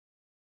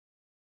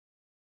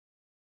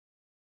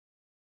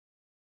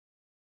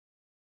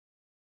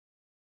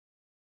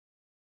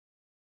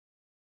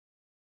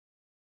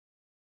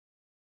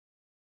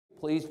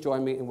please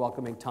join me in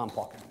welcoming Tom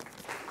Pauken.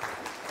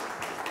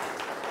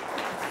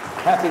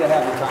 Happy to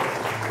have you, Tom.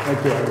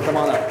 Thank you. Come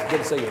on up. Good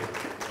to see you.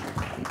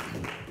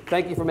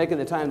 Thank you for making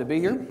the time to be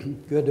here.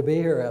 Good to be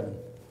here, Evan.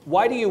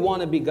 Why do you want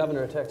to be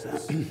governor of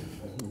Texas?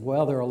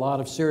 Well, there are a lot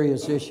of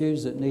serious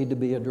issues that need to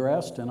be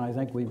addressed, and I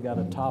think we've got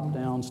a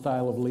top-down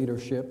style of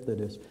leadership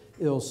that is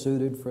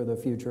ill-suited for the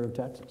future of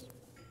Texas.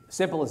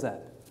 Simple as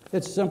that.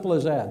 It's simple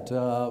as that.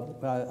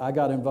 I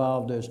got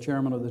involved as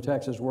chairman of the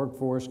Texas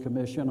Workforce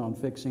Commission on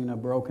fixing a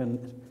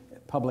broken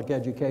public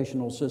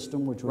educational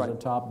system, which was a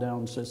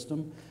top-down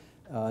system.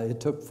 It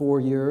took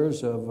 4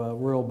 years of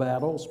real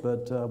battles,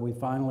 but we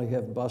finally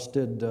have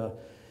busted,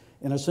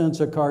 in a sense,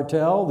 a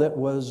cartel that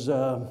was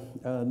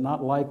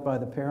not liked by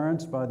the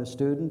parents, by the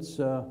students,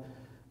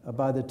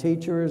 by the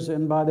teachers,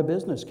 and by the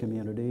business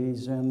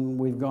communities. And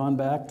we've gone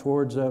back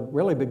towards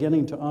really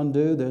beginning to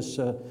undo this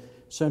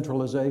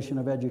centralization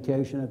of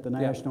education at the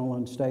national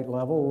and state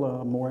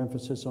level, more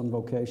emphasis on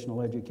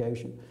vocational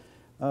education.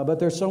 But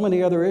there's so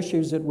many other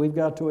issues that we've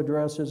got to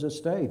address as a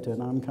state,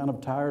 and I'm kind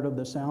of tired of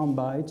the sound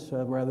bites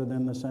rather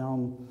than the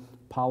sound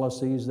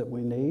policies that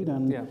we need.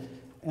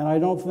 And I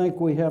don't think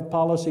we have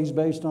policies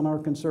based on our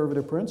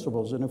conservative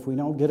principles, and if we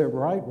don't get it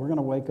right, we're going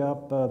to wake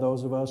up,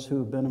 those of us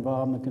who've been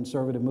involved in the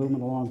conservative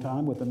movement a long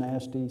time, with a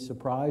nasty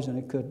surprise, and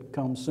it could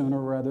come sooner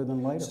rather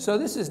than later. So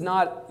this is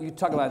not, you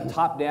talk about a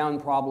top-down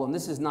problem,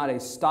 this is not a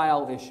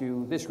style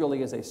issue, this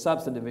really is a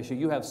substantive issue.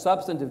 You have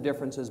substantive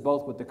differences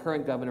both with the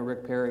current governor,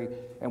 Rick Perry,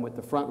 and with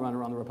the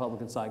front-runner on the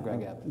Republican side,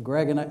 Greg Abbott.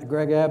 Greg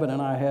Abbott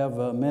and I have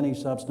many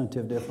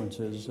substantive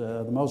differences,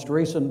 the most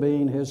recent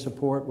being his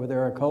support with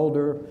Eric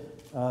Holder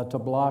to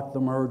block the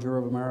merger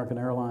of American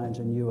Airlines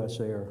and U.S.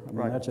 Air. I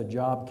mean, that's a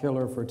job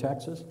killer for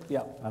Texas.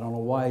 I don't know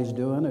why he's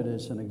doing it.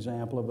 It's an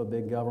example of a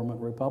big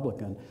government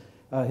Republican.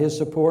 His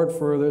support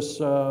for this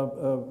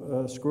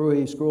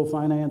screwy school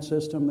finance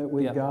system that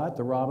we've got,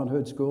 the Robin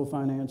Hood school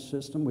finance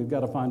system. We've got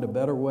to find a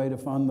better way to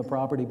fund the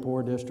property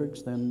poor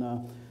districts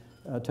than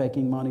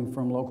taking money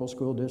from local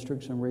school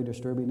districts and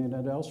redistributing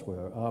it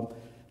elsewhere.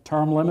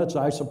 Term limits,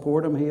 I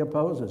support him, he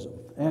opposes them.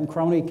 And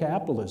crony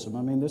capitalism.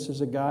 I mean, this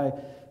is a guy,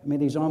 I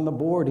mean, he's on the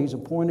board. He's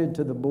appointed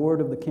to the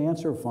board of the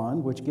Cancer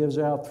Fund, which gives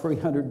out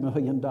 $300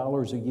 million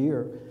a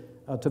year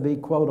to be,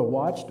 quote, a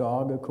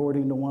watchdog,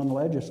 according to one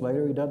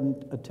legislator. He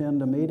doesn't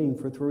attend a meeting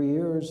for 3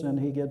 years, and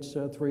he gets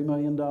 $3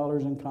 million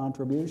in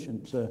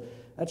contributions.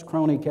 That's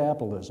crony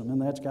capitalism,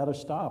 and that's got to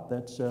stop.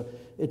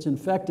 It's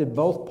infected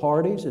both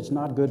parties. It's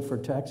not good for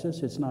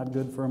Texas. It's not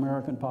good for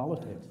American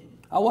politics.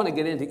 I want to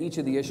get into each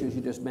of the issues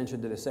you just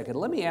mentioned in a second.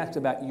 Let me ask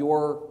about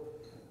your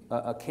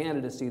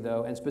candidacy,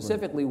 though, and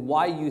specifically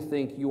why you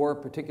think your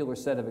particular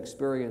set of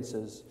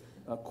experiences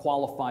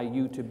qualify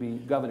you to be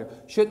governor.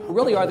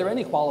 Are there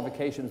any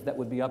qualifications that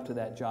would be up to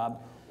that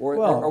job? Or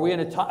are we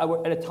at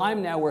a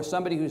time now where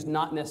somebody who's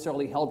not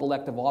necessarily held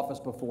elective office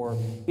before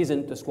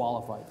isn't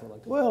disqualified for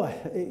elective office?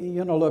 Well,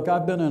 you know, look,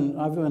 I've been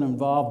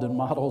involved in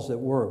models that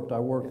worked. I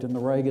worked in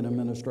the Reagan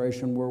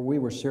administration where we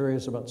were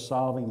serious about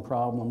solving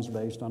problems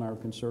based on our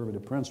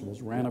conservative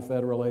principles. Ran a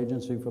federal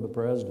agency for the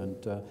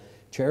president.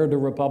 Chaired the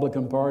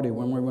Republican Party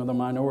when we were the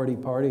minority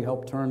party,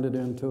 helped turn it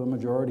into a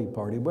majority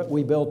party, but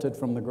we built it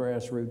from the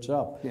grassroots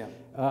up.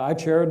 I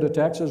chaired the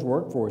Texas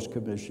Workforce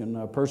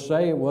Commission. Per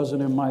se, it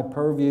wasn't in my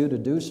purview to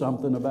do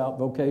something about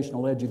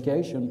vocational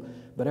education,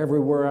 but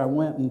everywhere I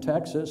went in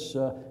Texas,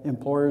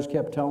 employers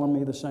kept telling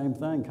me the same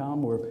thing.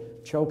 Tom, we're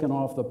choking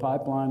off the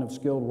pipeline of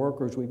skilled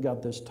workers. We've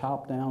got this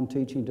top-down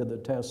teaching to the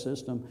test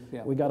system.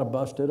 We got to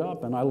bust it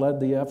up, and I led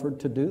the effort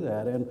to do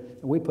that, and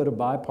we put a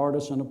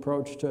bipartisan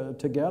approach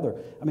together.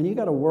 I mean, you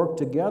got to work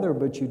together,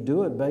 but you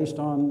do it based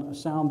on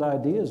sound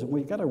ideas, and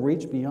we've got to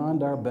reach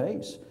beyond our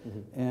base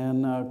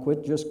and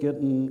quit just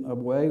getting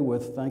away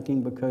with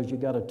thinking because you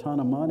got a ton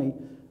of money.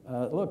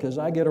 Look, as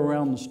I get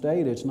around the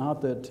state, it's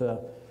not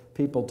that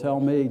people tell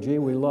me, gee,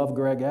 we love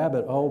Greg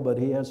Abbott. Oh, but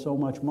he has so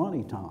much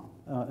money, Tom.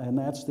 And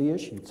that's the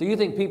issue. So you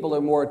think people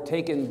are more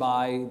taken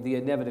by the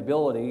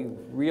inevitability,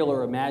 real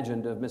or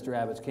imagined, of Mr.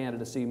 Abbott's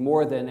candidacy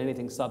more than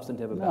anything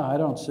substantive about it? No, I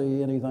don't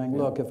see anything.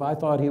 Look, if I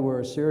thought he were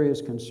a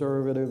serious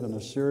conservative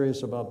and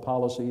serious about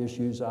policy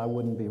issues, I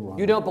wouldn't be running.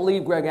 You don't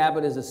believe Greg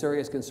Abbott is a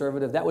serious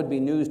conservative? That would be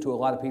news to a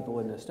lot of people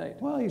in this state.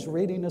 Well, he's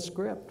reading a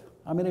script.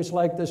 I mean, it's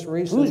like this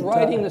recent... Who's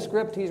writing the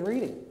script he's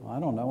reading? I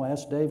don't know.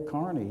 Ask Dave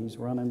Carney. He's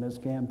running this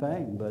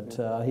campaign.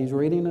 But he's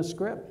reading a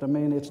script. I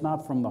mean, it's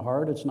not from the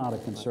heart. It's not a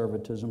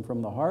conservatism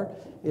from the heart.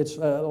 It's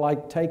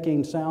like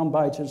taking sound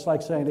bites. It's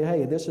like saying,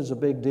 hey, this is a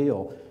big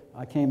deal.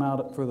 I came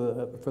out for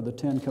the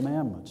 10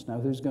 Commandments.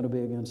 Now, who's going to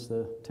be against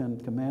the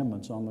 10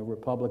 Commandments on the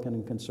Republican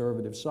and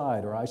conservative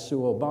side? Or I sue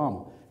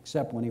Obama,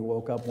 except when he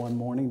woke up one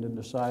morning to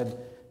decide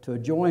to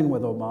join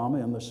with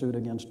Obama in the suit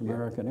against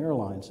American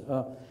Airlines.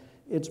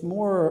 It's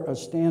more a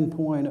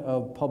standpoint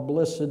of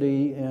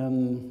publicity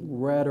and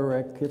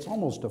rhetoric. It's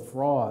almost a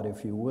fraud,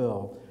 if you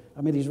will.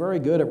 I mean, he's very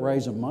good at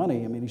raising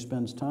money. I mean, he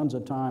spends tons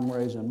of time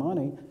raising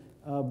money.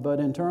 But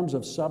in terms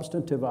of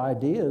substantive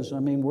ideas, I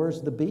mean,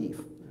 where's the beef?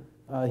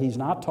 He's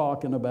not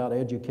talking about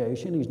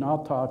education. He's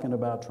not talking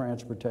about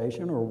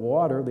transportation or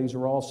water. These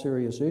are all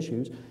serious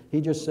issues.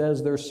 He just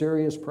says they're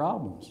serious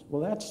problems.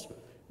 Well,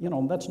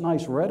 that's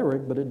nice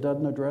rhetoric, but it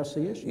doesn't address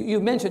the issue.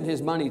 You've mentioned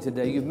his money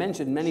today. You've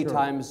mentioned many Sure.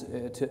 times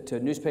to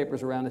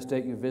newspapers around the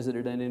state you've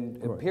visited and in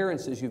Right.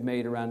 appearances you've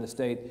made around the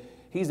state.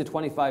 He's a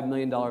 $25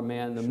 million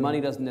man. The Sure. money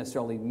doesn't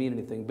necessarily mean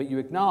anything, but you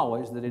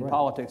acknowledge that in Right.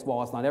 politics,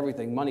 while it's not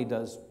everything, money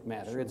does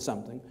matter. It's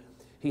something.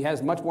 He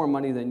has much more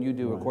money than you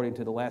do, Right. according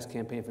to the last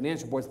campaign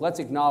finance reports. Let's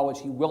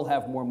acknowledge he will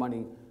have more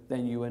money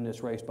than you in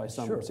this race by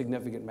some Sure.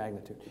 significant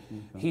magnitude.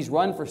 He's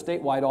run for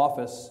statewide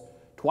office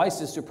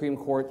twice as Supreme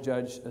Court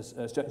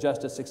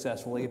justice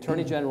successfully,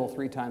 Attorney General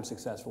 3 times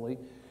successfully.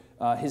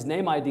 His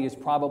name ID is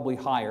probably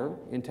higher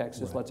in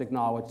Texas, Right. let's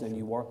acknowledge, than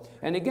you are.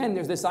 And again,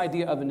 there's this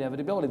idea of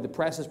inevitability. The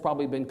press has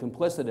probably been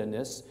complicit in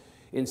this,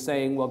 in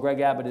saying, well, Greg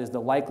Abbott is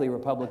the likely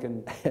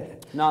Republican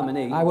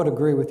nominee. I would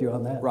agree with you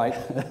on that. Right.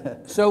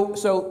 So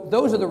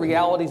those are the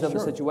realities of the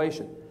Sure.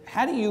 situation.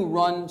 How do you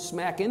run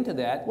smack into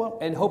that Well,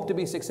 and hope to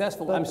be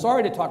successful? I'm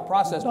sorry to talk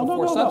process No, no,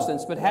 before no, no.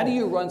 substance, but how do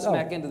you run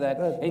smack into that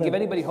but- and give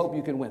anybody hope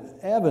you can win?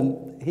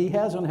 Evan, he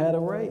hasn't had a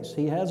race.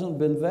 He hasn't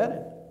been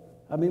vetted.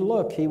 I mean,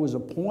 look, he was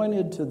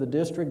appointed to the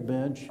district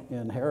bench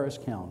in Harris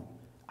County.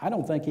 I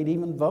don't think he'd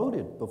even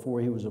voted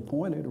before he was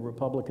appointed a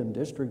Republican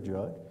district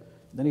judge.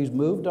 Then he's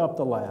moved up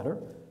the ladder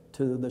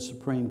to the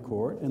Supreme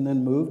Court, and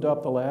then moved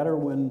up the ladder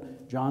when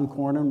John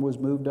Cornyn was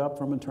moved up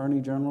from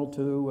Attorney General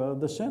to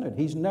the Senate.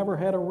 He's never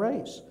had a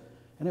race.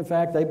 And in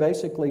fact, they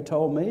basically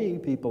told me,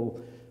 people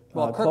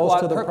Well, close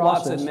to the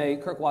process.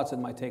 Kirk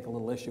Watson might take a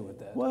little issue with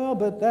that. Well,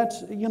 but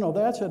that's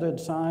at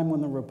a time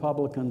when the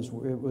Republicans,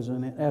 it was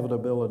an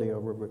inevitability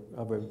of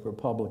a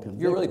Republican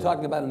You're really victory.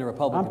 talking about in the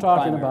Republican I'm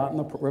talking primary. about in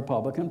the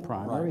Republican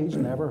primary. Right. He's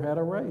never had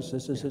a race.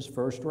 This is his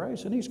first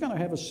race, and he's going to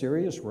have a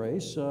serious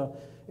race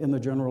in the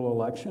general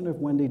election if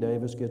Wendy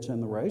Davis gets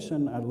in the race.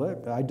 And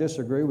I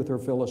disagree with her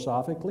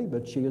philosophically,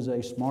 but she is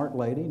a smart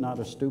lady, not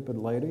a stupid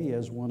lady,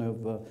 as one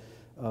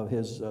of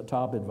his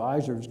top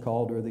advisors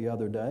called her the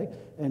other day,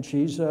 and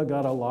she's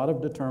got a lot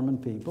of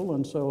determined people,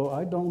 and so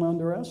I don't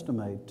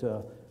underestimate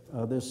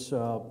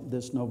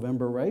this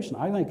November race, and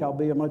I think I'll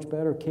be a much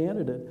better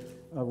candidate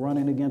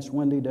running against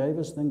Wendy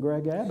Davis than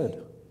Greg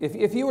Abbott.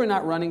 If you were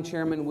not running,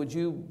 Chairman, would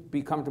you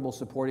be comfortable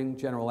supporting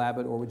General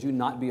Abbott, or would you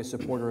not be a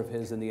supporter of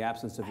his in the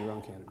absence of your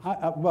own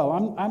candidate?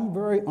 Well, I'm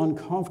very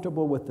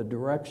uncomfortable with the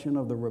direction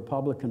of the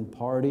Republican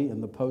Party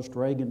in the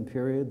post-Reagan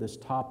period, this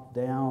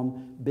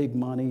top-down, big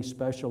money,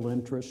 special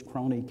interest,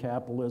 crony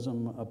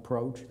capitalism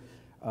approach.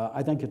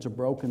 I think it's a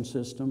broken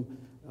system.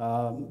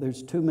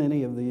 There's too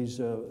many of these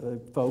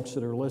folks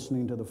that are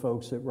listening to the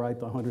folks that write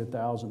the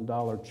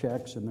 $100,000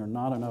 checks, and there are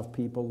not enough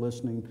people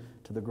listening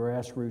to the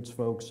grassroots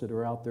folks that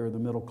are out there, the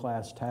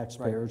middle-class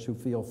taxpayers who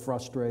feel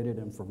frustrated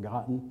and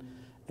forgotten.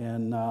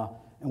 And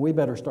we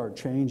better start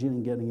changing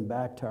and getting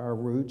back to our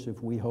roots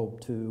if we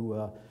hope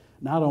to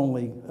not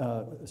only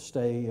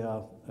stay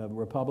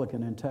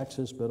Republican in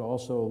Texas, but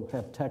also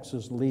have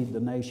Texas lead the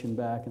nation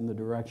back in the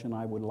direction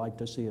I would like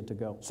to see it to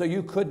go. So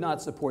you could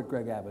not support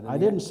Greg Abbott? I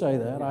didn't say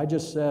that. I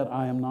just said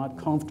I am not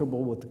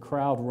comfortable with the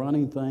crowd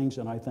running things,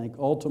 and I think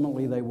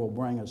ultimately they will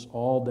bring us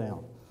all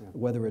down,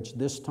 whether it's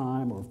this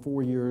time or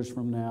 4 years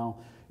from now.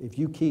 If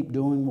you keep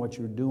doing what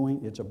you're doing,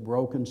 it's a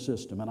broken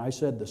system. And I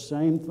said the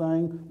same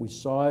thing. We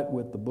saw it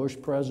with the Bush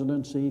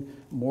presidency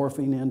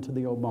morphing into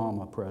the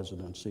Obama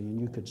presidency,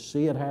 and you could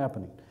see it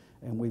happening.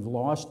 And we've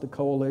lost the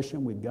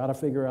coalition. We've got to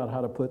figure out how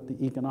to put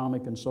the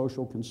economic and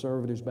social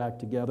conservatives back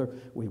together.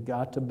 We've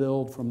got to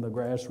build from the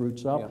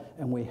grassroots up,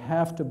 and we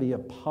have to be a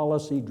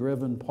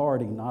policy-driven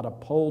party, not a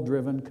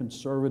poll-driven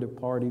conservative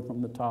party from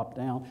the top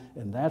down.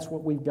 And that's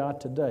what we've got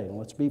today. And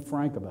let's be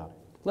frank about it.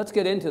 Let's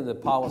get into the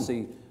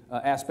policy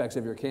aspects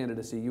of your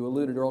candidacy. You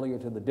alluded earlier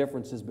to the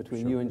differences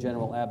between you and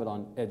General Abbott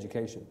on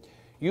education.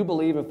 You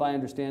believe, if I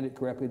understand it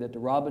correctly, that the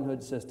Robin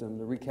Hood system,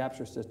 the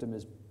recapture system,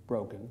 is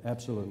broken.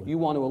 Absolutely. You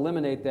want to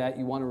eliminate that.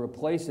 You want to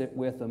replace it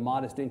with a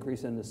modest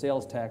increase in the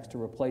sales tax to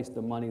replace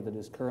the money that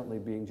is currently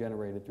being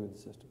generated through the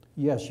system.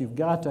 Yes, you've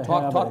got to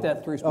talk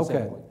that through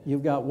specifically. Okay,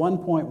 you've got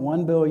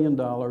 $1.1 billion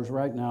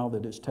right now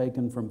that is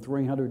taken from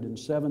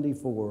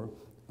 374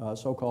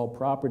 so-called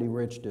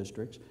property-rich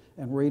districts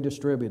and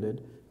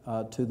redistributed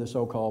to the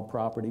so-called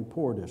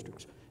property-poor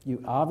districts. You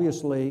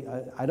obviously,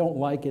 I don't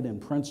like it in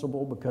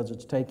principle because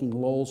it's taking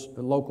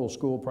local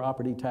school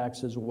property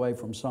taxes away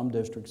from some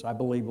districts. I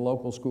believe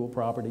local school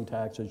property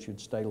taxes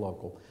should stay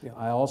local. Yeah.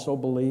 I also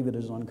believe it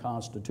is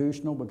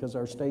unconstitutional because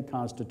our state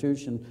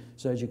constitution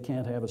says you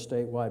can't have a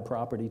statewide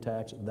property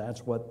tax.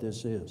 That's what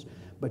this is.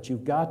 But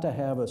you've got to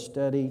have a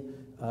steady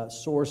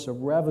source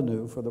of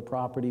revenue for the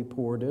property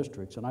poor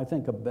districts. And I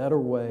think a better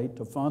way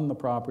to fund the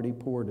property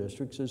poor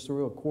districts is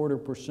through a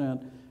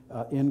 0.25%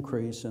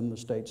 increase in the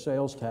state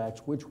sales tax,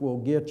 which will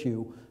get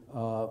you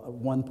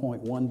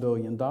 $1.1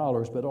 billion,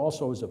 but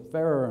also is a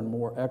fairer and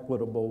more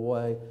equitable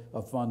way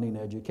of funding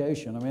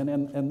education. I mean,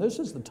 and this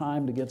is the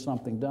time to get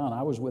something done.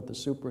 I was with the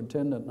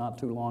superintendent not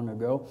too long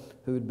ago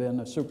who'd been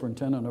a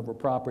superintendent of a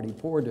property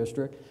poor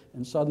district,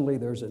 and suddenly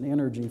there's an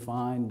energy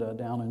find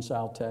down in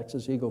South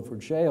Texas,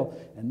 Eagleford Shale,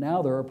 and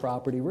now they're a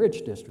property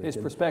rich district. His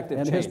perspective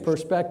changed. His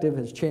perspective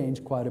has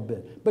changed quite a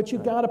bit. But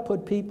you've got to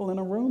put people in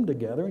a room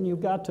together, and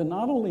you've got to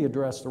not only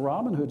address the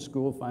Robin Hood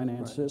school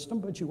finance system,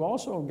 but you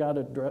also have got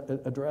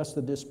to address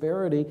the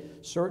disparity,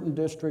 certain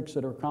districts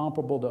that are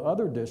comparable to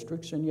other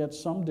districts, and yet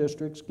some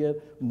districts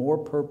get more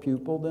per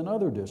pupil than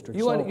other districts.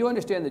 You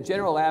understand that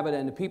General Abbott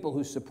and the people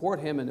who support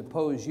him and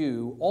oppose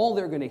you, all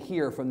they're going to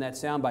hear from that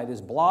soundbite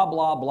is blah,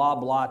 blah, blah,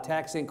 blah,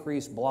 tax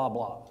increase, blah,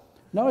 blah.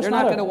 No, they're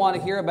not going to want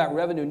to hear about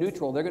revenue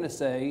neutral. They're going to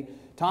say,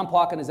 Tom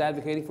Pauken is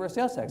advocating for a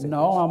sales tax increase.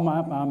 No,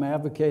 I'm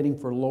advocating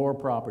for lower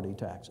property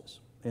taxes.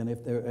 And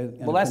if they're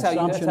well, that's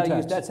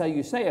how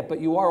you say it,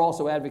 but you are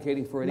also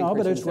advocating for an increase.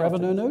 No, but it's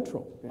revenue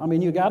neutral. Yeah. I mean,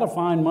 you got to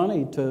find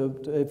money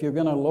if you're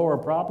going to lower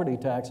property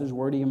taxes.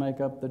 Where do you make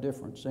up the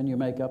difference? And you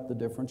make up the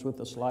difference with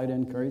a slight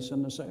increase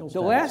in the sales tax. The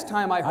last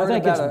time I heard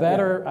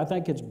I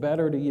think it's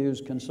better to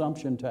use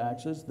consumption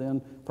taxes than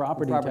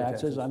property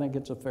taxes. I think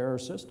it's a fairer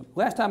system.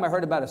 Last time I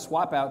heard about a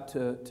swap out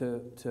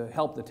to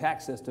help the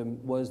tax system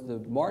was the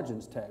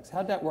margins tax.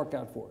 How'd that work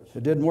out for us?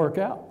 It didn't work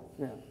out.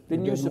 Yeah.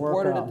 Didn't you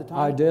support it at the time?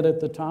 I did at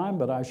the time,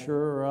 but I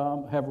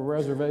sure have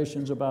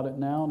reservations about it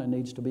now, and it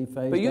needs to be phased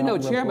out. But you know,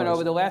 Chairman,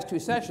 over the last two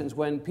sessions,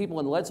 when people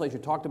in the legislature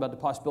talked about the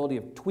possibility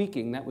of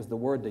tweaking, that was the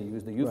word they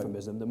used, the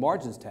euphemism, the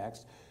margins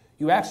tax,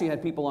 you actually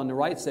had people on the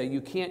right say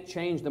you can't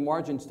change the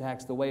margins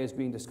tax the way it's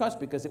being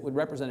discussed because it would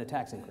represent a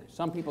tax increase.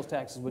 Some people's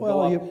taxes would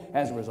go up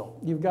as a result.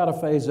 You've got to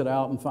phase it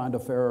out and find a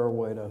fairer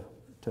way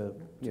to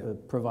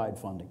provide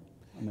funding.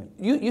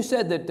 You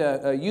said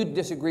that you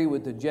disagree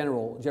with the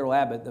General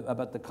Abbott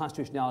about the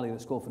constitutionality of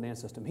the school finance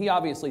system. He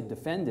obviously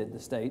defended the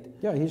state.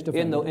 Yeah, he's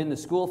defended in the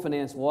school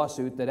finance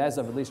lawsuit that, as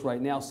of at least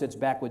right now, sits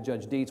back with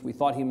Judge Dietz. We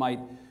thought he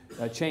might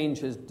change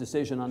his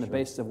decision on the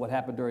basis of what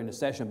happened during the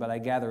session, but I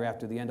gather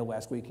after the end of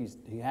last week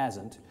he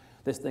hasn't.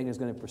 This thing is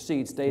going to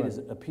proceed. State is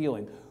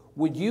appealing.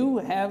 Would you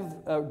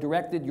have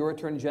directed your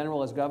Attorney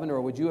General as governor,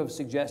 or would you have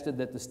suggested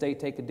that the state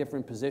take a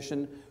different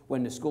position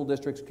when the school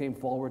districts came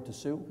forward to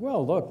sue?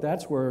 Well, look,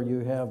 that's where you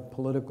have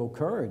political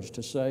courage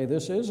to say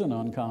this is an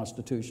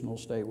unconstitutional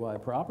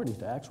statewide property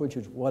tax, which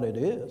is what it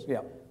is.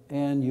 Yeah.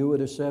 And you would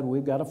have said,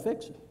 we've got to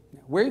fix it.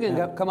 Where are you going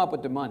to come up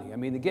with the money? I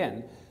mean,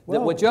 again,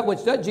 what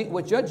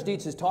Judge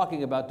Dietz is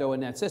talking about, though, in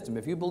that system,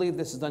 if you believe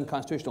this is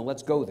unconstitutional,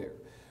 let's go there.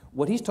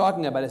 What he's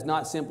talking about is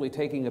not simply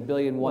taking $1.1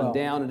 billion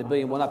down and $1.1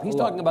 billion up. He's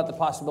talking about the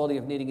possibility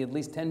of needing at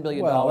least $10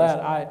 billion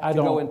to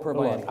go in per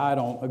biennium. I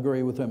don't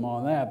agree with him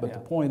on that, but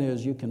the point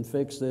is you can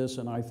fix this,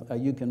 and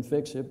you can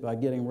fix it by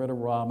getting rid of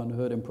Robin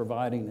Hood and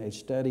providing a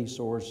steady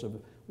source of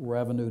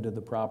revenue to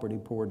the property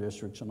poor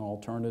districts, an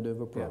alternative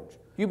approach. Yeah.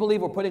 You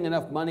believe we're putting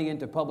enough money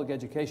into public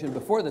education?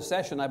 Before the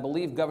session, I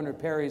believe Governor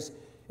Perry's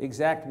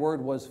exact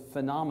word was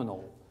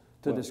phenomenal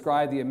to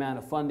describe the amount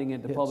of funding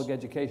into public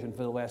education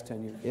for the last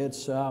 10 years.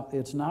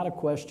 It's not a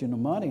question of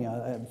money.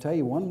 I'll tell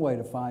you one way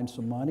to find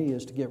some money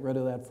is to get rid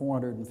of that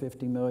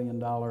 $450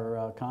 million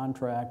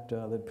contract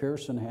that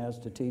Pearson has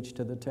to teach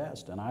to the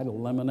test. And I'd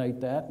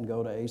eliminate that and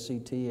go to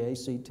SAT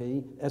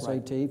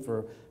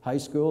for high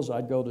schools.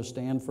 I'd go to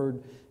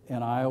Stanford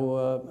and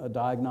Iowa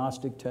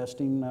diagnostic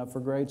testing for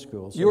grade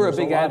schools. So you were a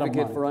big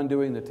advocate for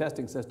undoing the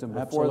testing system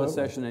before the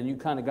session, and you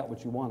kind of got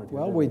what you wanted.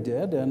 Well, we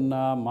did, and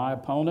my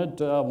opponent,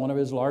 one of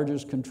his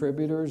largest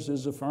contributors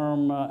is a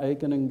firm,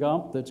 Aiken &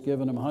 Gump, that's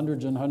given him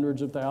hundreds and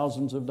hundreds of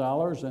thousands of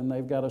dollars, and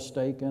they've got a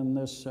stake in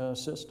this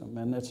system.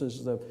 And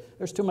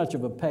there's too much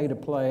of a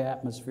pay-to-play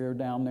atmosphere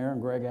down there,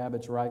 and Greg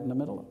Abbott's right in the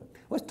middle of it.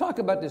 Let's talk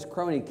about this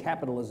crony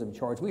capitalism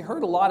charge. We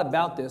heard a lot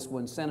about this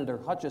when Senator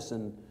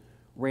Hutchison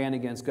ran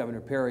against Governor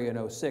Perry in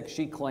 2006.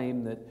 She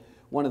claimed that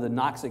one of the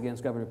knocks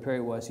against Governor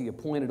Perry was he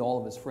appointed all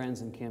of his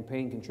friends and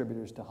campaign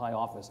contributors to high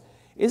office.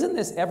 Isn't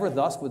this ever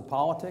thus with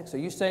politics? Are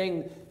you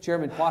saying,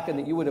 Chairman Pauken,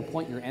 that you would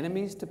appoint your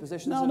enemies to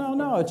positions?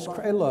 No. It's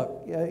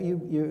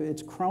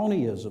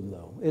cronyism,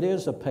 though. It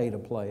is a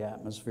pay-to-play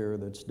atmosphere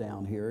that's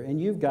down here, and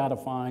you've got to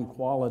find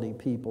quality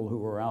people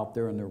who are out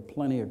there, and there are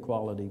plenty of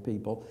quality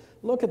people.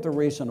 Look at the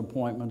recent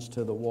appointments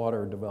to the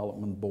Water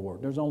Development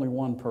Board. There's only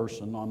one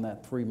person on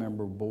that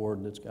 3-member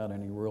board that's got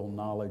any real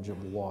knowledge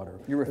of water.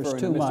 You're referring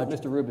to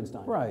Mr.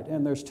 Rubenstein. Right,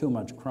 and there's too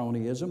much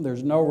cronyism.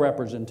 There's no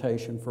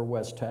representation for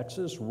West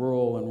Texas,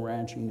 rural and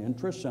ranching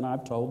interests, and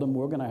I've told them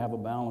we're going to have a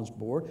balanced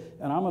board,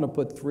 and I'm going to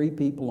put 3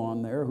 people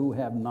on there who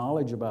have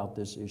knowledge about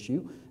this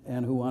issue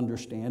and who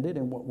understand it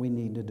and what we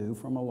need to do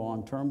from a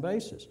long-term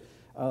basis.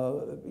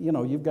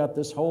 You've got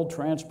this whole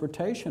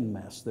transportation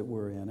mess that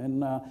we're in,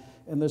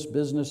 and this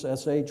business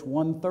SH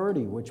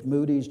 130, which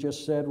Moody's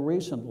just said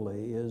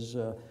recently is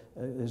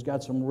has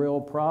got some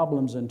real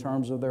problems in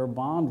terms of their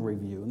bond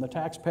review. And the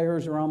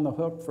taxpayers are on the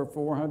hook for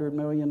 $400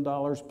 million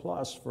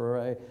plus for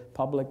a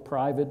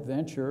public-private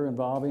venture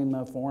involving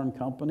a foreign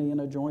company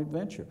in a joint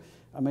venture.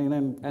 I mean,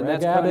 and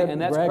Greg Abbott,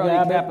 that's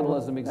crony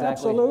capitalism, exactly.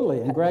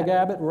 Absolutely, and Greg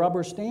Abbott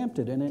rubber stamped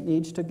it, and it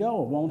needs to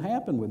go. It won't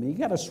happen with me. You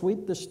got to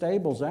sweep the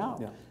stables out.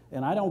 Yeah.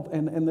 And I don't.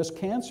 And this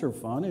cancer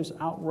fund is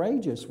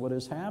outrageous. What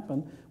has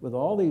happened with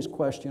all these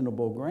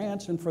questionable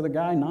grants, and for the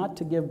guy not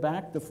to give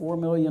back the $4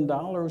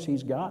 million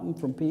he's gotten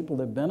from people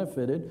that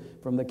benefited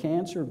from the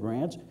cancer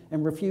grants,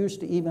 and refuse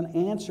to even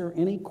answer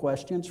any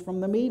questions from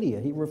the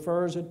media. He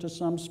refers it to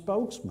some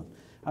spokesman.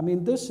 I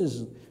mean, this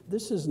is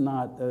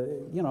not,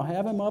 you know,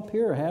 have him up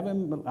here, have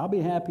him, I'll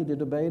be happy to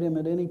debate him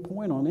at any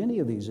point on any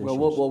of these issues. Well,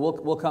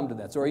 we'll come to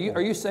that. So are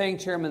you saying,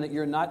 Chairman, that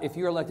you're not, if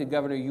you're elected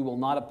governor, you will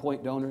not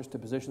appoint donors to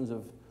positions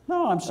of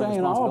No, I'm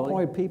saying I'll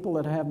appoint people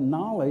that have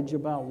knowledge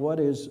about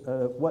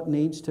what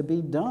needs to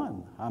be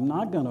done. I'm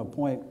not going to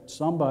appoint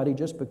somebody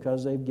just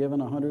because they've given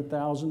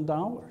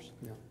 $100,000.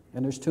 Yeah.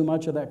 And there's too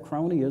much of that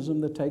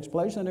cronyism that takes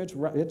place, and it's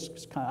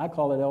I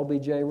call it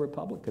LBJ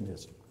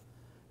republicanism.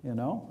 You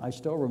know, I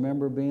still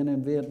remember being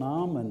in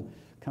Vietnam and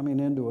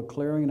coming into a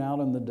clearing out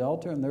in the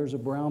Delta, and there's a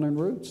Brown and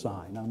Root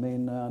sign. I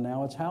mean,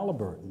 now it's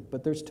Halliburton.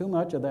 But there's too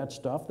much of that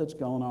stuff that's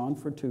going on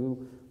for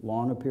too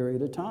long a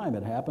period of time.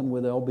 It happened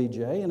with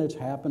LBJ, and it's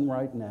happened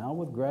right now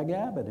with Greg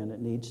Abbott, and it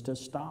needs to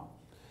stop.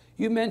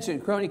 You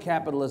mentioned crony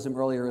capitalism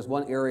earlier as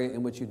one area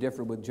in which you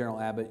differ with General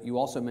Abbott. You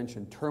also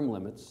mentioned term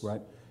limits.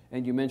 Right.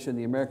 And you mentioned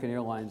the American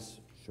Airlines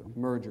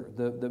merger.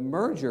 The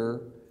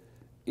merger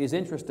is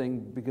interesting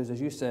because, as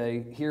you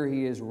say, here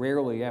he is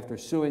rarely, after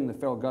suing the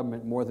federal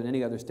government more than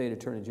any other state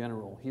attorney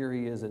general, here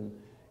he is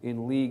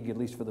in league, at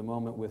least for the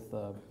moment, with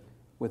the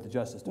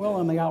Justice Department.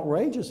 Well, and the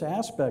outrageous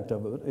aspect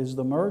of it is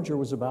the merger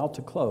was about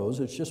to close.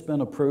 It's just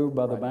been approved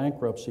by the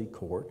bankruptcy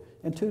court.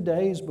 And 2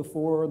 days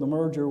before the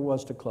merger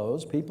was to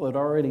close, people had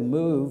already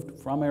moved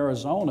from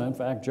Arizona. In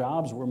fact,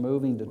 jobs were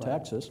moving to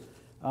Texas.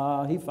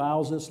 He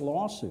files this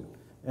lawsuit.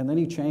 And then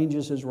he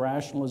changes his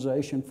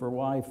rationalization for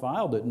why he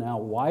filed it. Now,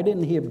 why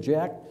didn't he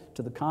object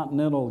to the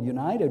Continental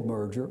United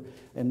merger?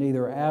 And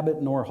neither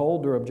Abbott nor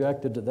Holder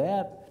objected to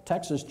that.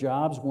 Texas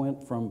jobs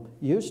went from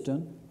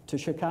Houston to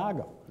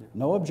Chicago.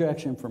 No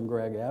objection from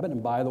Greg Abbott.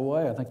 And by the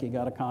way, I think he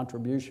got a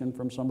contribution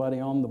from somebody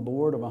on the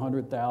board of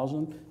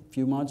 $100,000 a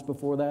few months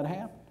before that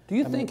happened. Do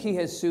you think he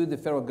has sued the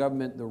federal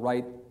government the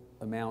right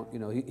amount? You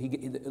know,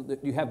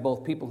 you have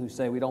both people who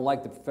say we don't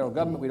like the federal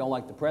government, we don't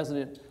like the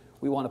president.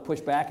 We want to push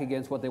back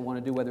against what they want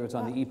to do, whether it's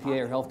on the EPA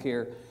or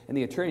healthcare. And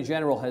the Attorney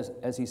General has,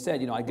 as he said,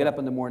 you know, I get up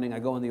in the morning, I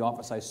go in the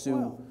office, I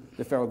sue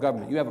the federal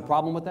government. You have a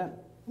problem with that?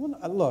 Well,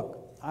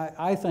 look,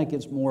 I think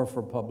it's more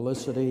for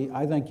publicity.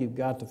 I think you've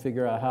got to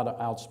figure out how to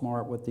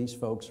outsmart what these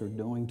folks are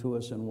doing to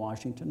us in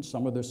Washington.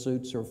 Some of the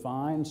suits are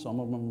fine, some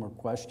of them are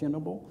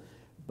questionable.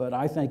 But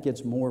I think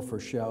it's more for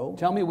show.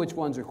 Tell me which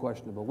ones are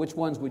questionable. Which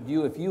ones would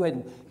you, if you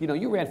had, you know,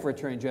 you ran for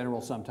Attorney General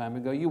some time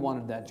ago, you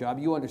wanted that job,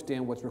 you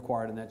understand what's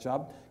required in that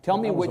job. Tell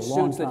me which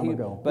suits that he.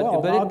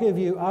 I'll give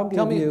you.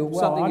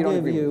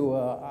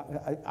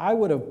 I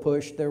would have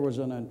pushed. There was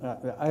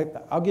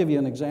I'll give you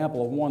an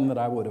example of one that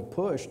I would have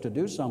pushed to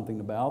do something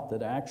about.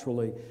 That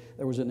actually,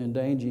 there was an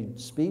endangered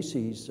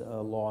species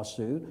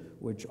lawsuit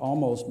which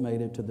almost made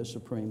it to the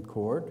Supreme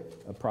Court.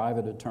 A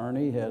private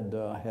attorney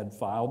had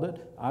filed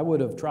it. I would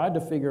have tried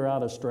to figure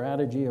out a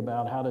strategy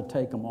about how to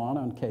take them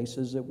on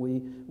cases that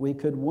we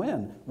could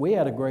win. We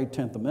had a great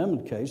 10th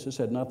Amendment case. This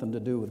had nothing to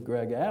do with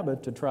Greg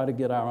Abbott, to try to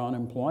get our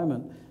unemployment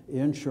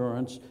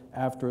insurance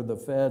after the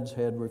feds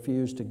had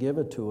refused to give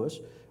it to us.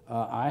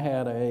 I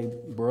had a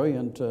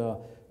brilliant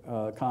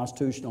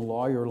constitutional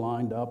lawyer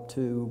lined up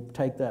to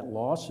take that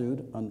lawsuit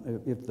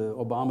if the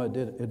Obama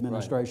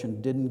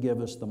administration didn't give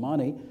us the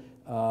money.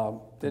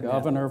 The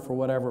governor, for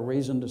whatever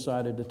reason,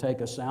 decided to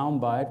take a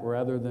soundbite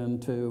rather than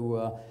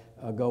to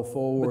go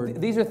forward.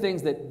 But these are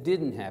things that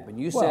didn't happen.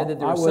 You said that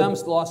there were some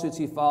lawsuits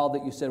he filed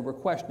that you said were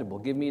questionable.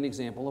 Give me an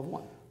example of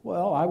one.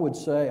 Well, I would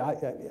say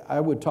I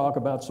would talk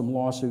about some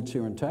lawsuits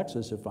here in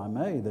Texas, if I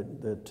may,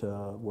 that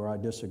where I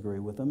disagree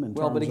with them.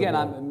 But again,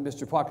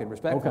 Mr. Pauken,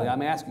 respectfully,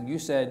 I'm asking. You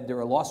said there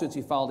are lawsuits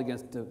he filed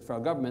against the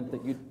federal government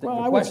that you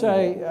I would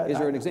say. Is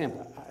there an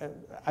example?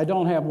 I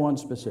don't have one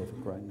specific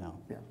right now.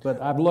 Yeah.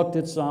 But I've looked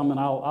at some, and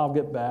I'll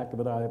get back,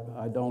 but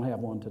I don't have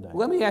one today.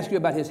 Let me ask you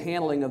about his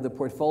handling of the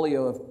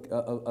portfolio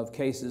of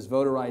cases: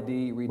 voter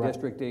ID,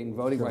 redistricting,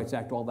 Voting Rights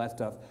Act, all that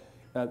stuff.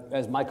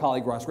 As my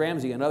colleague Ross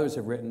Ramsey and others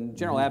have written,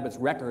 General Abbott's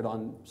record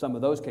on some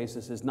of those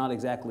cases has not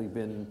exactly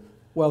been.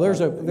 Well, there's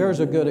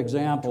a good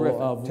example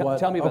of what.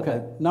 Tell me about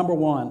that. Number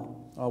one,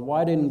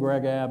 why didn't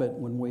Greg Abbott,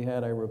 when we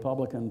had a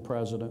Republican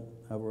president,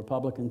 a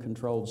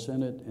Republican-controlled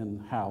Senate and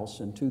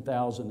House in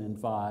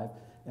 2005,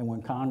 and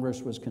when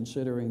Congress was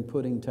considering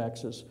putting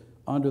Texas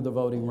under the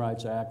Voting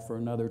Rights Act for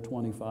another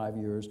 25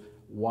 years,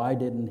 why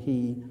didn't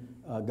he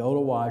go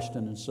to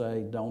Washington and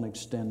say, don't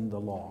extend the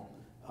law?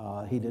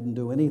 He didn't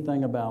do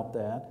anything about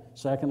that.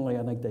 Secondly,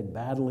 I think they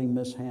badly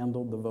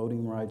mishandled the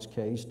voting rights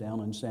case down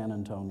in San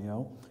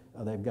Antonio.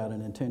 They've got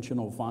an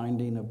intentional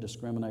finding of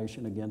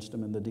discrimination against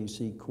them in the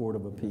D.C. Court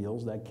of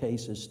Appeals. That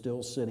case is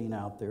still sitting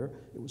out there.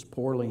 It was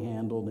poorly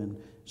handled in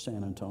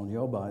San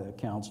Antonio by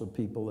accounts of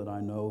people that I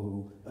know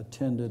who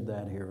attended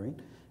that hearing.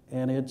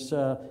 And it's,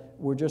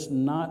 we're just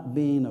not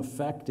being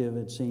effective,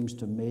 it seems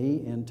to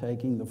me, in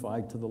taking the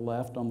fight to the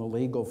left on the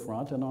legal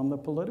front and on the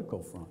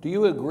political front. Do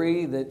you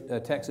agree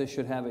that Texas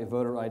should have a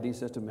voter ID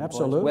system in place?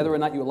 Absolutely. Whether or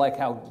not you like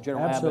how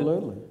General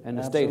Absolutely. Abbott and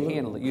the Absolutely. state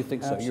handle it, you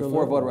think so? Absolutely.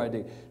 You're for voter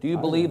ID. Do you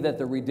believe that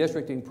the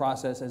redistricting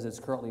process as it's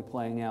currently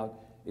playing out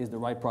is the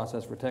right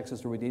process for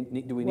Texas, or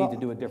do we need to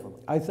do it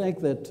differently? I think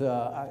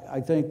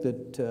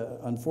that,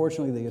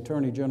 unfortunately, the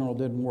Attorney General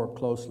didn't work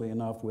closely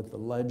enough with the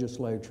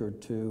legislature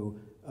to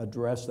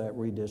address that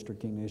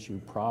redistricting issue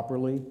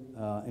properly,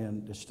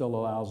 and it still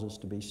allows us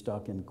to be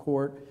stuck in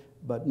court.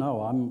 But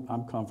no,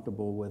 I'm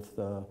comfortable with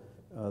the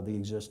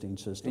existing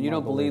system. And you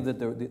don't believe that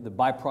the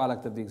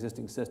byproduct of the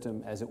existing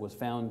system, as it was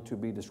found to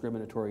be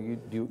discriminatory,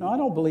 No, I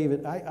don't believe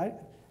it.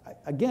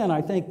 Again,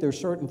 I think there's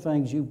certain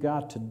things you've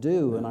got to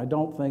do, and I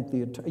don't think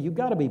you've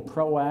got to be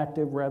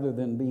proactive rather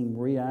than being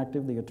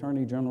reactive. The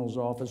Attorney General's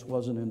office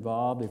wasn't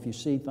involved. If you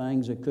see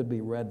things, it could be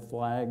red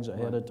flags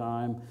ahead of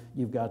time.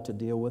 You've got to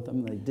deal with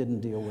them. They didn't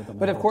deal with them.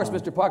 But of course,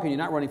 Mr. Pauken, you're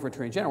not running for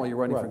Attorney General, you're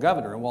running for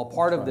governor. And while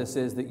part of this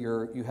is that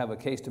you have a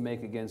case to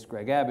make against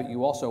Greg Abbott,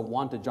 you also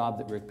want the job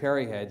that Rick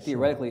Perry had.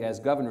 Theoretically,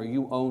 as governor,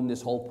 you own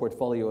this whole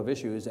portfolio of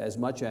issues as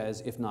much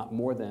as, if not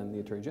more than, the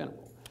Attorney General.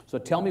 So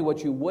tell me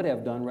what you would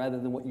have done rather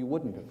than what you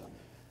wouldn't have done.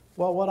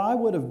 Well, what I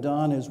would have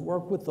done is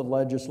work with the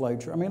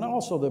legislature. I mean,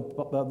 also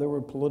there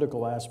were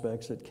political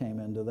aspects that came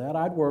into that.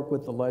 I'd work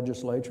with the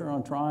legislature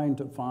on trying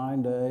to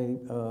find a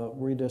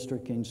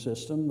redistricting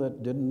system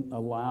that didn't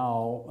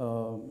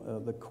allow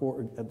the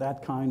court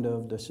that kind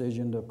of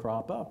decision to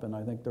crop up. And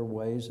I think there are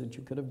ways that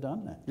you could have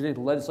done that. You think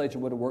the legislature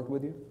would have worked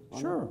with you?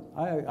 Sure.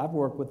 I've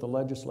worked with the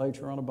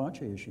legislature on a bunch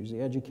of issues,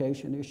 the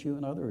education issue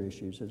and other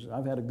issues.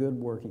 I've had a good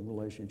working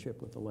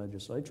relationship with the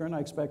legislature, and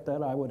I expect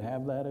that I would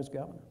have that as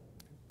governor.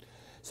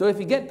 So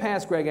if you get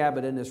past Greg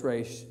Abbott in this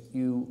race,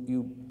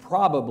 you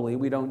probably,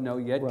 we don't know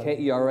yet, right.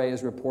 KERA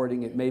is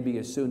reporting it maybe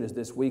as soon as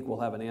this week we'll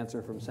have an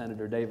answer from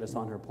Senator Davis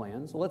on her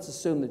plans. So let's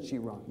assume that she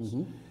runs.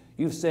 Mm-hmm.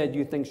 You've said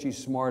you think she's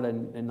smart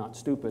and not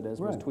stupid, as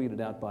was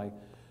tweeted out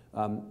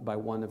by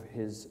one of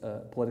his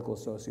political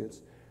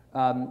associates.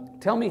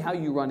 Tell me how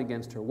you run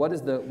against her. What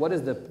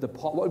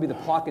would be the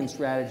Pauken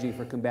strategy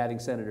for combating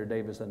Senator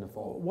Davis in the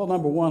fall? Well,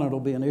 number one,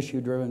 it'll be an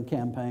issue-driven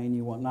campaign.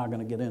 You're not going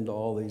to get into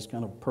all these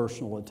kind of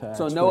personal attacks.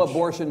 So no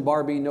abortion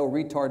Barbie, no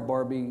retard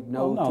Barbie,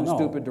 no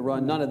stupid to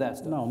run, none of that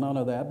stuff. No, none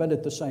of that. But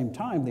at the same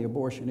time, the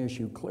abortion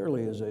issue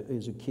clearly is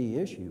a key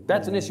issue.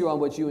 That's an issue on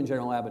which you and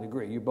General Abbott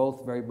agree. You're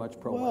both very much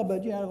pro-life. Well,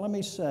 but yeah, let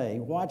me say,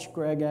 watch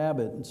Greg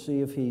Abbott and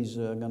see if he's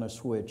going to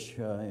switch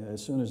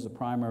as soon as the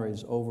primary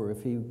is over.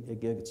 If he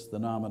gets the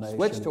nomination.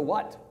 Switch to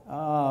what?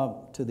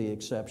 To the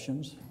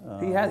exceptions.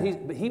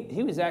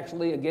 He was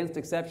actually against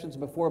exceptions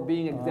before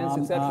being against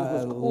exceptions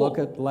was cool.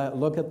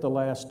 Look at the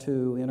last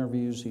two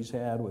interviews he's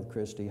had with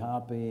Christy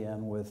Hoppe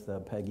and with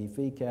Peggy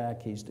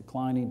Fekak. He's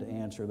declining to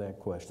answer that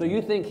question. So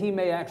you think he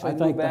may actually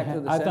move back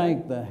to the Senate? I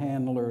think the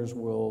handlers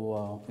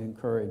will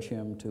encourage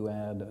him to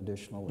add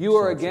additional You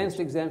are against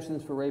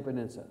exemptions for rape and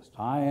incest?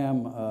 I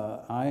am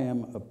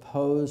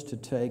opposed to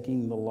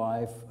taking the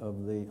life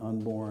of the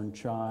unborn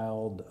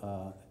child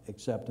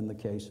except in the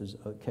case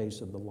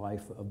of the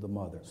life of the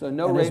mother. So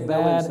no rape,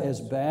 no incest. As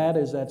bad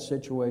as that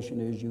situation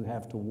is, you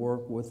have to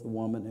work with the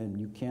woman, and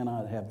you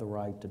cannot have the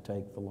right to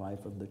take the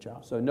life of the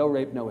child. So no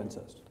rape, no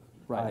incest.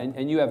 Right,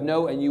 and you have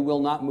and you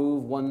will not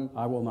move one.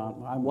 I will not.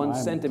 I'm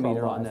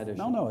centimeter on that issue.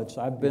 No.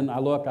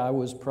 I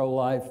was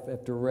pro-life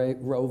after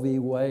Roe v.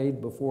 Wade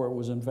before it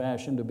was in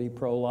fashion to be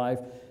pro-life.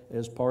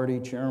 As party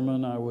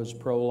chairman, I was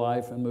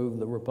pro-life and moved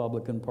the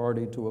Republican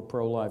Party to a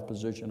pro-life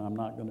position. I'm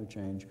not going to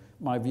change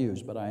my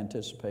views, but I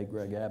anticipate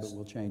Greg Abbott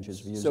will change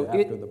his views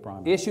after the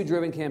primary.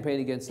 Issue-driven campaign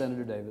against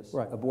Senator Davis.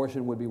 Right.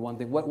 Abortion would be one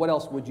thing. What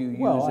else would you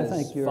use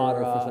as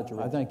fodder for such a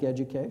race? I think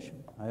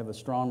education. I have a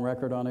strong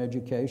record on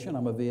education.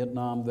 I'm a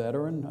Vietnam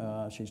veteran.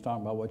 She's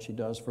talking about what she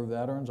does for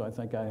veterans. I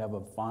think I have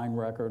a fine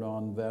record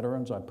on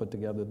veterans. I put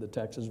together the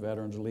Texas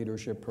Veterans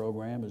Leadership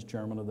Program as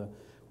chairman of the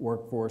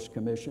Workforce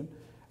Commission.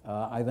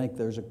 I think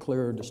there's a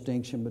clear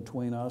distinction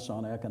between us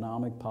on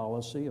economic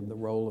policy of the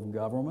role of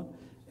government,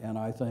 and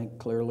I think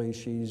clearly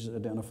she's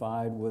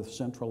identified with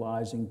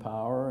centralizing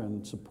power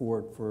and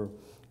support for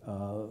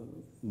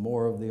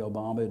more of the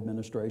Obama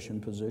administration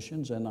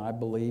positions, and I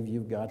believe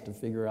you've got to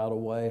figure out a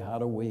way, how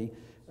do we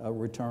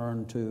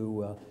return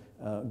to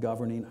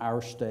governing our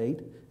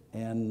state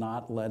and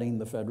not letting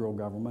the federal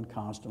government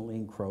constantly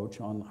encroach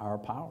on our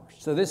powers.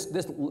 So this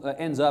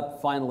ends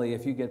up finally,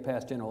 if you get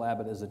past General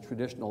Abbott, as a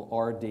traditional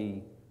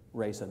RD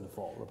race in the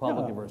fall,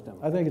 Republican versus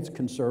Democrat. I think it's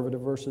conservative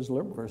versus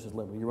liberal. Versus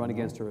liberal. You run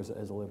against her as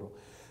a liberal.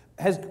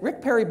 Has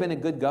Rick Perry been a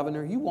good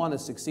governor? You want to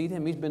succeed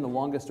him. He's been the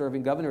longest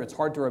serving governor. It's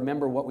hard to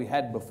remember what we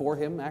had before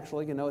him,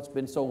 actually. You know, it's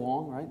been so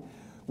long, right?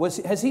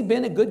 Has he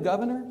been a good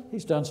governor?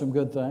 He's done some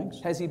good things.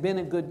 Has he been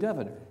a good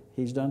governor?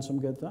 He's done some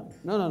good things.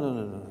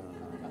 No.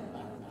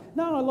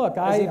 No, look,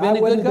 Has he been I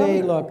a wouldn't good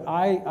be, governor? look,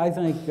 I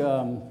think,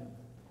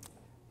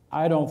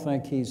 I don't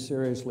think he's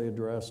seriously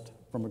addressed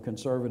from a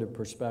conservative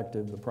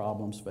perspective the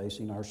problems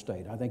facing our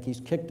state. I think he's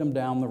kicked them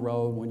down the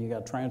road when you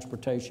got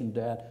transportation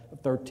debt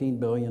of $13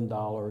 billion.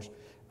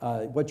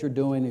 What you're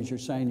doing is you're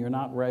saying you're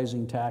not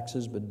raising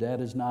taxes, but debt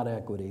is not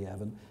equity,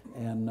 Evan.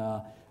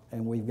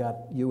 And we've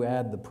got, you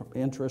add the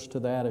interest to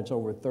that, it's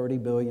over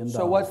 $30 billion.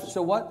 So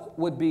what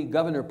would be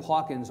Governor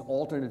Pauken's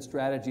alternate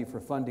strategy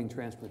for funding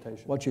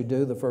transportation? What you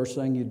do, the first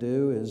thing you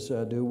do is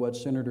do what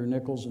Senator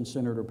Nichols and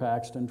Senator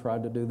Paxton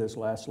tried to do this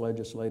last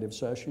legislative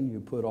session. You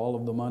put all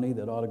of the money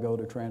that ought to go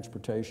to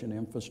transportation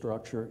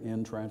infrastructure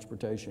in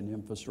transportation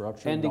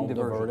infrastructure. Ending Don't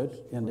divert diversions.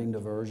 it. Ending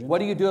diversion. What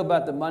do you do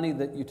about the money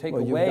that you take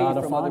away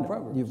from other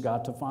programs? You've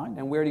got to find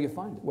it. And where do you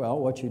find it? Well,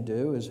 what you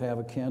do is have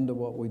akin to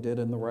what we did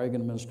in the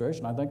Reagan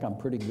administration. I think I'm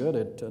pretty good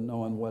at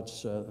knowing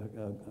what's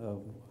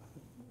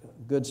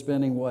good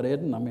spending, what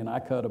isn't. I mean, I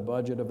cut a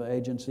budget of the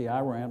agency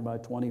I ran by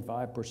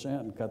 25%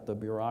 and cut the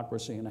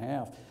bureaucracy in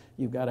half.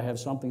 You've got to have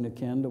something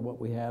akin to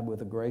what we had with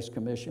the Grace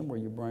Commission, where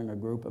you bring a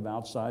group of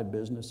outside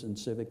business and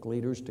civic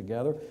leaders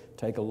together,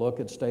 take a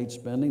look at state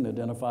spending,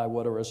 identify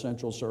what are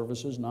essential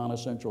services,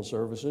 non-essential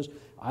services.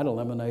 I'd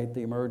eliminate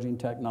the Emerging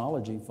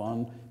Technology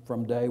Fund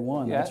from day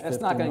one. Yeah,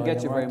 that's not going to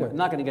get you very much.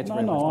 Not going to get you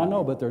very much No, money. I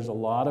know, but there's a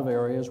lot of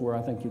areas where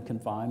I think you can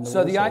find the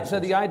So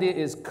resources. the idea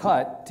is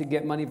cut to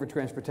get money for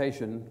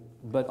transportation,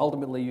 but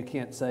ultimately you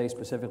can't say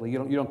specifically. You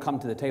don't come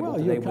to the table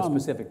today with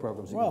specific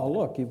programs. Well,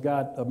 look, you've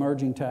got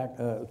Emerging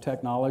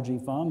Technology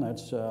Fund.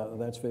 That's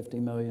 $50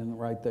 million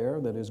right there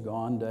that is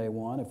gone day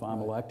one. If I'm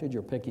elected,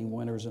 you're picking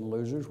winners and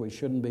losers. We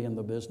shouldn't be in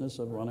the business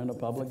of running a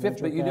public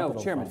venture But you know,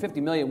 capital Chairman, fund.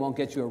 $50 million won't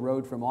get you a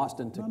road from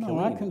Austin to Killeen. No,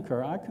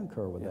 I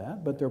concur with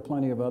that. But there are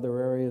plenty of other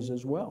areas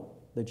as well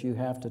that you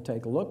have to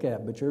take a look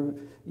at. But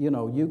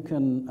you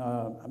can,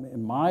 I mean,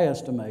 in my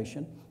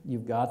estimation,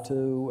 you've got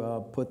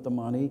to put the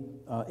money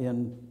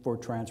in for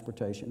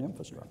transportation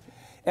infrastructure.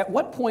 At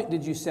what point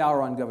did you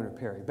sour on Governor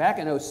Perry? Back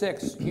in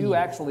 2006, you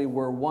actually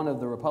were one of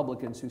the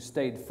Republicans who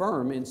stayed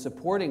firm in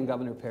supporting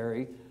Governor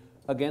Perry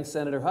against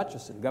Senator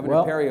Hutchison.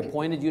 Governor Perry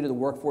appointed you to the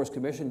Workforce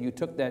Commission. You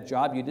took that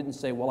job. You didn't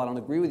say, well, I don't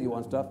agree with you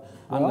on stuff.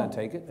 I'm going to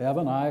take it.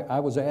 Evan, I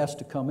was asked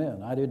to come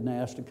in. I didn't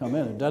ask to come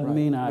in. It doesn't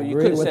mean I you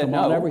agree could've with said him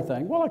on no.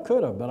 everything. Well, I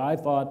could have, but I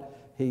thought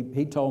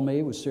he told me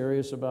he was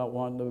serious about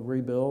wanting to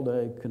rebuild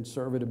a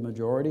conservative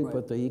majority,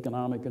 put the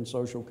economic and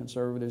social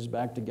conservatives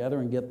back together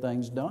and get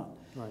things done.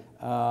 Right.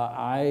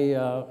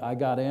 I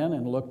got in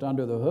and looked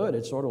under the hood.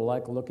 It's sort of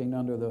like looking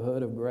under the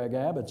hood of Greg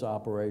Abbott's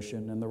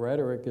operation, and the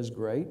rhetoric is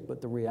great,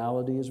 but the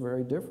reality is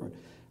very different.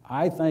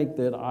 I think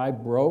that I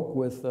broke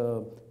with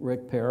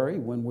Rick Perry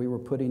when we were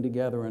putting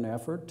together an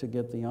effort to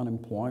get the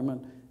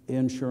unemployment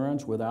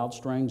insurance without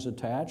strings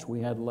attached.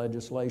 We had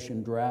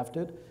legislation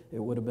drafted. It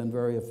would have been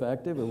very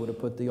effective. It would have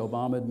put the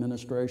Obama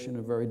administration in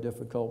a very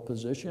difficult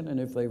position, and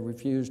if they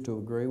refused to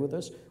agree with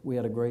us, we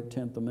had a great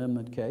 10th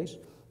Amendment case.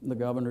 The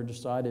governor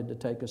decided to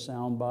take a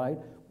sound bite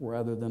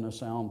rather than a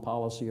sound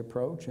policy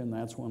approach, and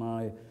that's when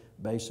I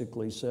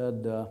basically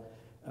said,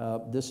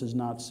 this is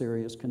not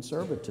serious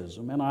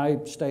conservatism. And I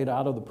stayed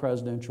out of the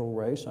presidential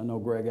race. I know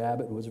Greg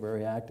Abbott was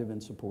very active in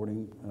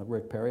supporting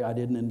Rick Perry. I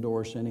didn't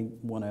endorse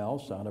anyone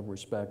else out of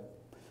respect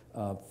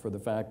for the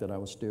fact that I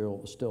was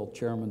still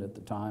chairman at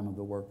the time of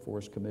the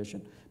Workforce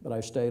Commission, but I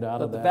stayed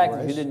out of that race. But the fact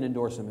that you didn't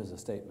endorse him is a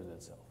statement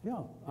itself.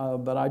 Yeah,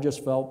 but I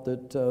just felt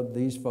that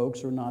these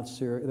folks are not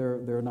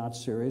they're not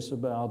serious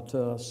about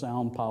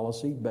sound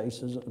policy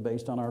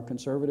based on our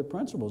conservative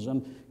principles.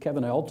 And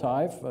Kevin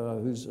Eltife,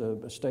 who's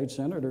a state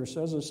senator,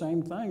 says the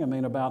same thing. I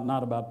mean,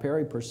 not about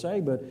Perry per se,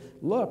 but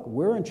look,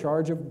 we're in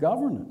charge of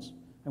governance,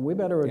 and we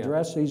better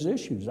address these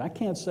issues. I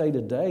can't say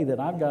today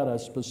that I've got a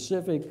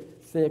specific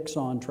fix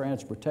on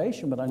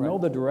transportation, but I know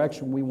the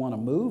direction we want to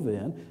move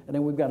in, and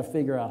then we've got to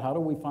figure out how do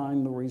we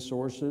find the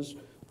resources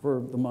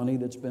for the money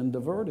that's been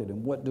diverted,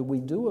 and what do we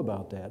do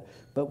about that?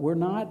 But we're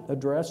not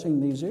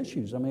addressing these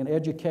issues. I mean,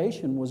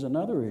 education was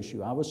another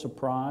issue. I was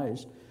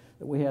surprised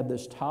that we had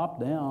this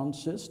top-down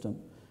system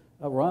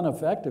run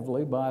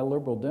effectively by a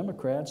liberal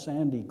Democrat,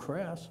 Sandy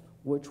Kress,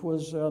 which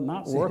was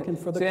not working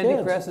for the kids.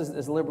 Sandy Kress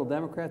is a liberal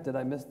Democrat? Did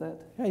I miss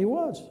that? Yeah, he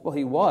was. Well,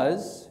 he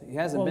was. He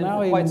hasn't been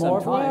now for quite some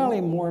time. Well,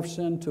 he morphs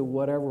into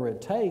whatever it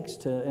takes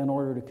in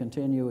order to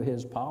continue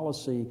his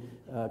policy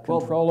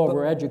control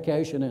over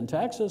education in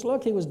Texas.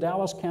 Look, he was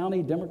Dallas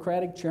County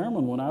Democratic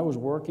chairman when I was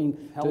working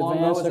How to long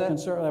advance ago the was that?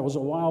 conservative. That was a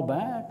while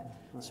back.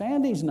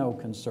 Sandy's no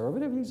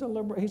conservative. He's a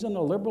liberal. He's a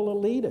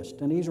liberal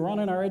elitist, and he's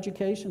running our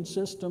education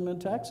system in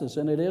Texas,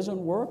 and it isn't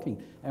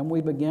working. And we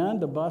began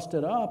to bust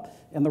it up.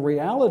 And the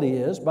reality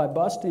is, by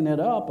busting it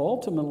up,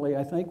 ultimately,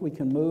 I think we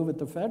can move at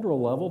the federal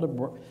level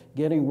to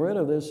getting rid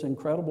of this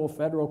incredible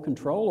federal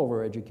control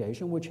over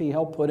education, which he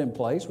helped put in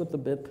place with the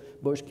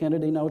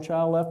Bush-Kennedy No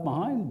Child Left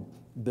Behind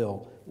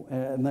bill.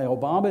 And the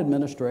Obama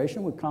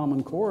administration with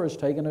Common Core has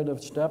taken it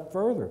a step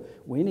further.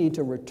 We need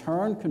to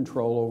return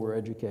control over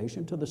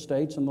education to the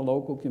states and the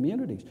local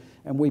communities.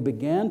 And we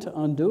began to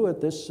undo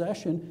it this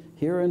session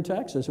here in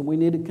Texas, and we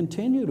need to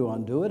continue to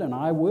undo it, and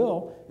I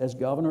will as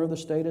governor of the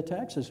state of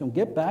Texas, and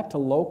get back to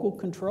local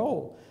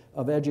control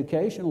of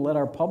education, let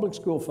our public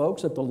school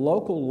folks at the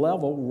local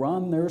level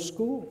run their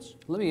schools.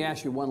 Let me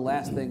ask you one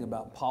last thing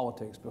about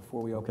politics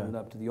before we open it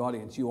up to the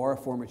audience. You are a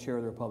former chair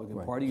of the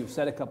Republican Party. You've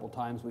said a couple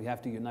times we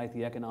have to unite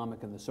the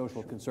economic and the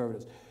social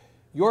conservatives.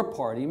 Your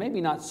party, maybe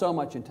not so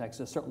much in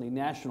Texas, certainly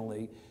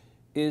nationally,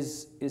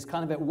 is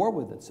kind of at war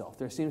with itself.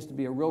 There seems to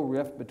be a real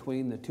rift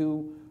between the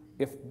two,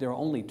 if there are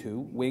only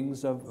two,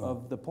 wings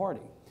of the party.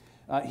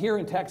 Here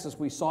in Texas,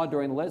 we saw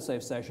during the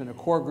legislative session a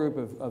core group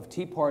of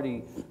Tea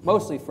Party,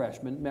 mostly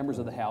freshmen, members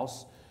of the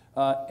House,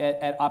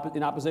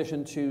 in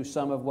opposition to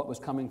some of what was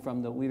coming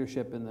from the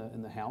leadership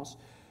in the House.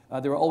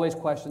 There were always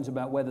questions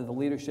about whether the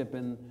leadership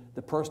in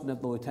the person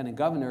of the lieutenant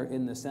governor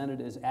in the Senate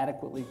is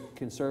adequately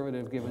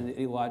conservative given the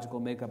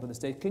illogical makeup of the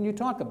state. Can you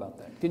talk about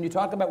that? Can you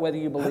talk about whether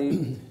you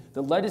believe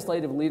the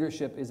legislative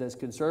leadership is as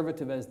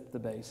conservative as the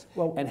base?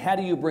 Well, and how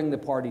do you bring the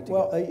party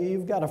together? Well,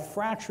 you've got a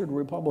fractured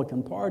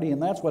Republican Party,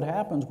 and that's what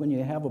happens when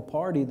you have a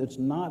party that's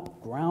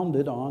not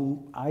grounded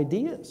on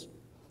ideas.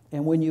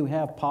 And when you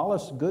have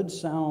good,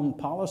 sound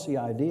policy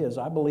ideas,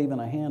 I believe in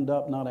a hand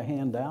up, not a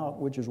hand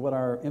out, which is what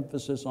our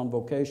emphasis on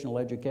vocational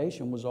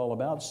education was all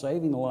about,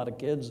 saving a lot of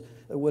kids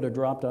that would have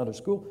dropped out of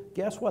school.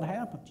 Guess what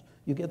happens?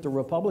 You get the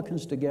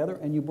Republicans together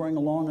and you bring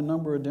along a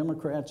number of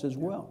Democrats as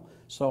well.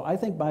 So I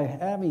think by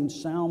having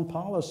sound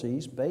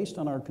policies based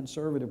on our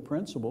conservative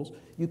principles,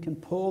 you can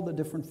pull the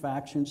different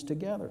factions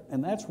together.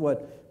 And that's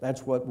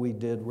what we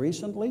did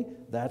recently.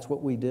 That's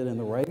what we did in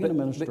the Reagan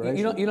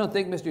administration. But you don't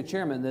think, Mr.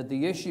 Chairman, that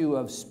the issue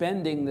of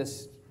spending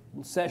this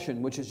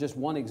session, which is just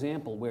one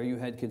example where you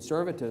had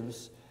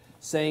conservatives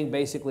saying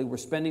basically we're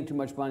spending too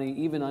much money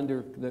even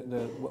under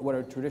what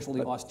are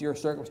traditionally austere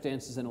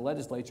circumstances in a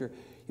legislature.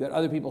 You had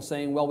other people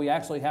saying, well, we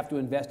actually have to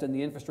invest in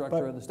the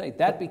infrastructure of the state.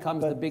 That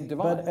becomes the big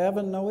divide. But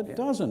Evan, no, it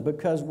doesn't,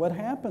 because what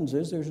happens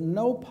is there's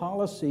no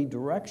policy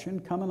direction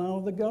coming out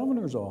of the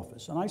governor's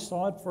office. And I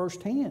saw it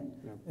firsthand.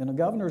 In the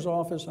governor's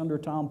office under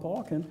Tom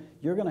Pauken,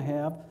 you're going to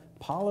have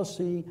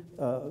policy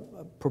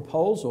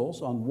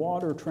proposals on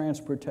water,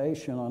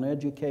 transportation, on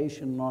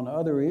education, on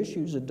other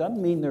issues. It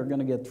doesn't mean they're going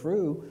to get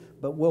through,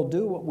 but we'll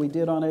do what we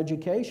did on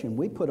education.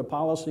 We put a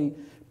policy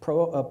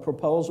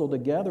proposal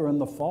together in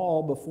the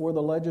fall before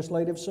the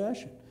legislative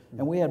session.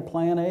 And we had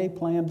Plan A,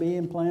 Plan B,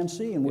 and Plan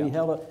C, and we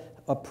held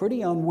a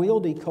pretty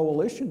unwieldy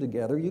coalition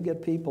together. You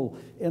get people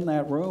in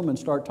that room and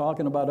start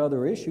talking about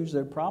other issues,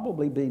 there'd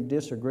probably be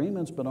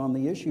disagreements, but on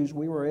the issues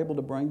we were able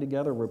to bring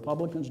together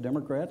Republicans,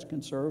 Democrats,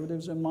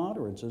 conservatives, and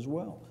moderates as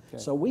well.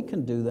 So we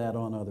can do that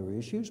on other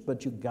issues,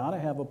 but you've got to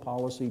have a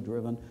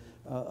policy-driven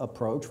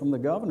approach from the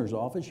governor's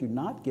office. You're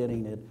not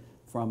getting it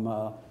from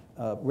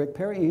Rick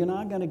Perry. You're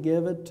not going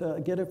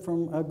to get it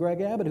from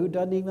Greg Abbott, who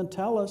doesn't even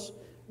tell us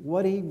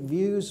what he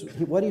views,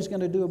 what he's going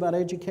to do about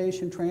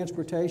education,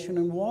 transportation,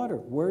 and water.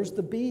 Where's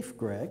the beef,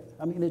 Greg?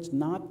 I mean, it's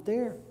not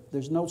there.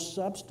 There's no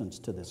substance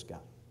to this guy.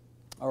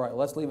 All right,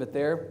 let's leave it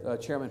there.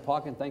 Chairman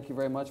Pauken, thank you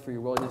very much for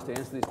your willingness to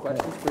answer these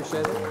questions.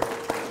 Appreciate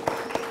it.